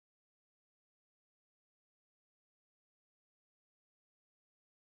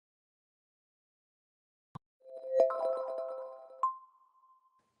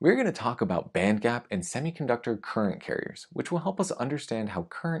We're going to talk about bandgap and semiconductor current carriers, which will help us understand how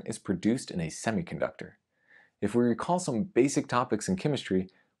current is produced in a semiconductor. If we recall some basic topics in chemistry,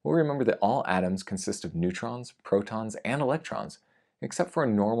 we'll remember that all atoms consist of neutrons, protons, and electrons, except for a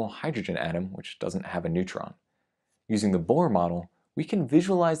normal hydrogen atom, which doesn't have a neutron. Using the Bohr model, we can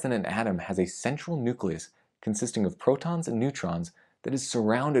visualize that an atom has a central nucleus consisting of protons and neutrons that is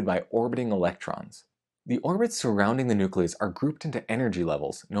surrounded by orbiting electrons. The orbits surrounding the nucleus are grouped into energy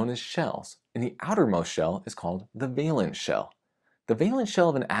levels known as shells, and the outermost shell is called the valence shell. The valence shell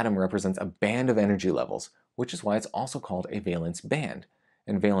of an atom represents a band of energy levels, which is why it's also called a valence band,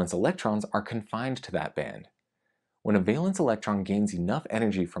 and valence electrons are confined to that band. When a valence electron gains enough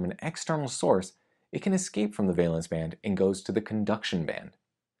energy from an external source, it can escape from the valence band and goes to the conduction band.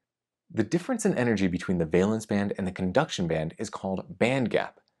 The difference in energy between the valence band and the conduction band is called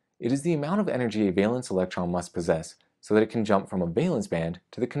bandgap. It is the amount of energy a valence electron must possess so that it can jump from a valence band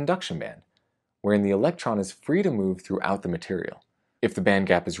to the conduction band, wherein the electron is free to move throughout the material. If the band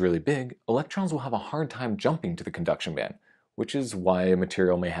gap is really big, electrons will have a hard time jumping to the conduction band, which is why a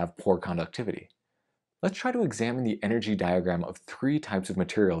material may have poor conductivity. Let's try to examine the energy diagram of three types of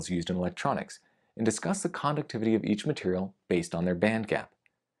materials used in electronics and discuss the conductivity of each material based on their band gap.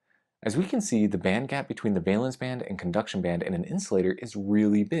 As we can see, the band gap between the valence band and conduction band in an insulator is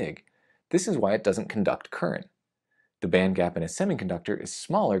really big. This is why it doesn't conduct current. The band gap in a semiconductor is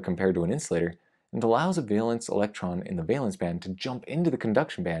smaller compared to an insulator and allows a valence electron in the valence band to jump into the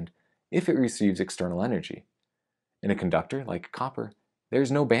conduction band if it receives external energy. In a conductor, like copper, there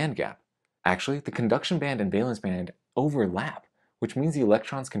is no band gap. Actually, the conduction band and valence band overlap, which means the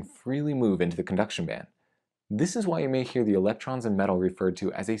electrons can freely move into the conduction band. This is why you may hear the electrons in metal referred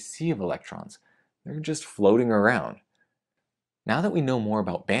to as a sea of electrons. They're just floating around. Now that we know more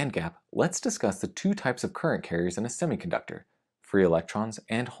about band gap, let's discuss the two types of current carriers in a semiconductor, free electrons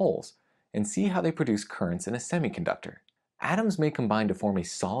and holes, and see how they produce currents in a semiconductor. Atoms may combine to form a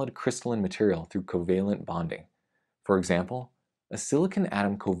solid crystalline material through covalent bonding. For example, a silicon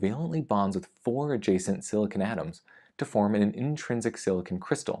atom covalently bonds with 4 adjacent silicon atoms to form an intrinsic silicon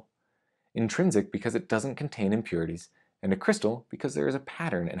crystal. Intrinsic because it doesn't contain impurities, and a crystal because there is a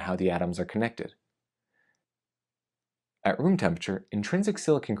pattern in how the atoms are connected. At room temperature, intrinsic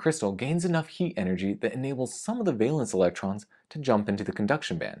silicon crystal gains enough heat energy that enables some of the valence electrons to jump into the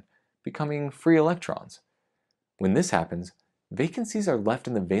conduction band, becoming free electrons. When this happens, vacancies are left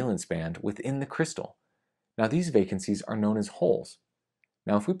in the valence band within the crystal. Now these vacancies are known as holes.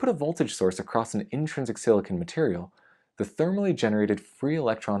 Now if we put a voltage source across an intrinsic silicon material, the thermally generated free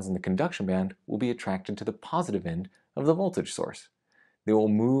electrons in the conduction band will be attracted to the positive end of the voltage source. They will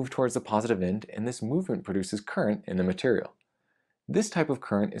move towards the positive end, and this movement produces current in the material. This type of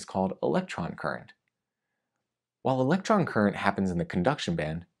current is called electron current. While electron current happens in the conduction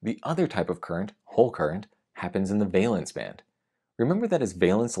band, the other type of current, hole current, happens in the valence band. Remember that as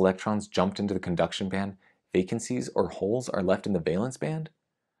valence electrons jumped into the conduction band, vacancies or holes are left in the valence band?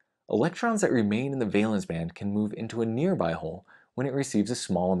 Electrons that remain in the valence band can move into a nearby hole when it receives a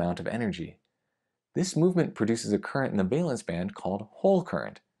small amount of energy. This movement produces a current in the valence band called hole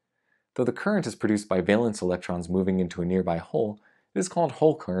current. Though the current is produced by valence electrons moving into a nearby hole, it is called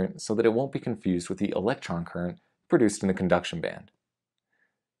hole current so that it won't be confused with the electron current produced in the conduction band.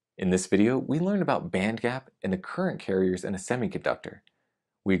 In this video, we learned about band gap and the current carriers in a semiconductor.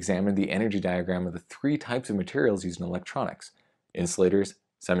 We examined the energy diagram of the three types of materials used in electronics: insulators,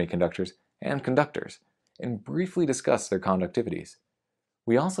 semiconductors, and conductors, and briefly discussed their conductivities.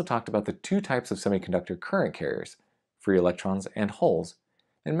 We also talked about the two types of semiconductor current carriers, free electrons and holes,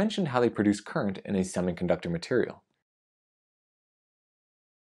 and mentioned how they produce current in a semiconductor material.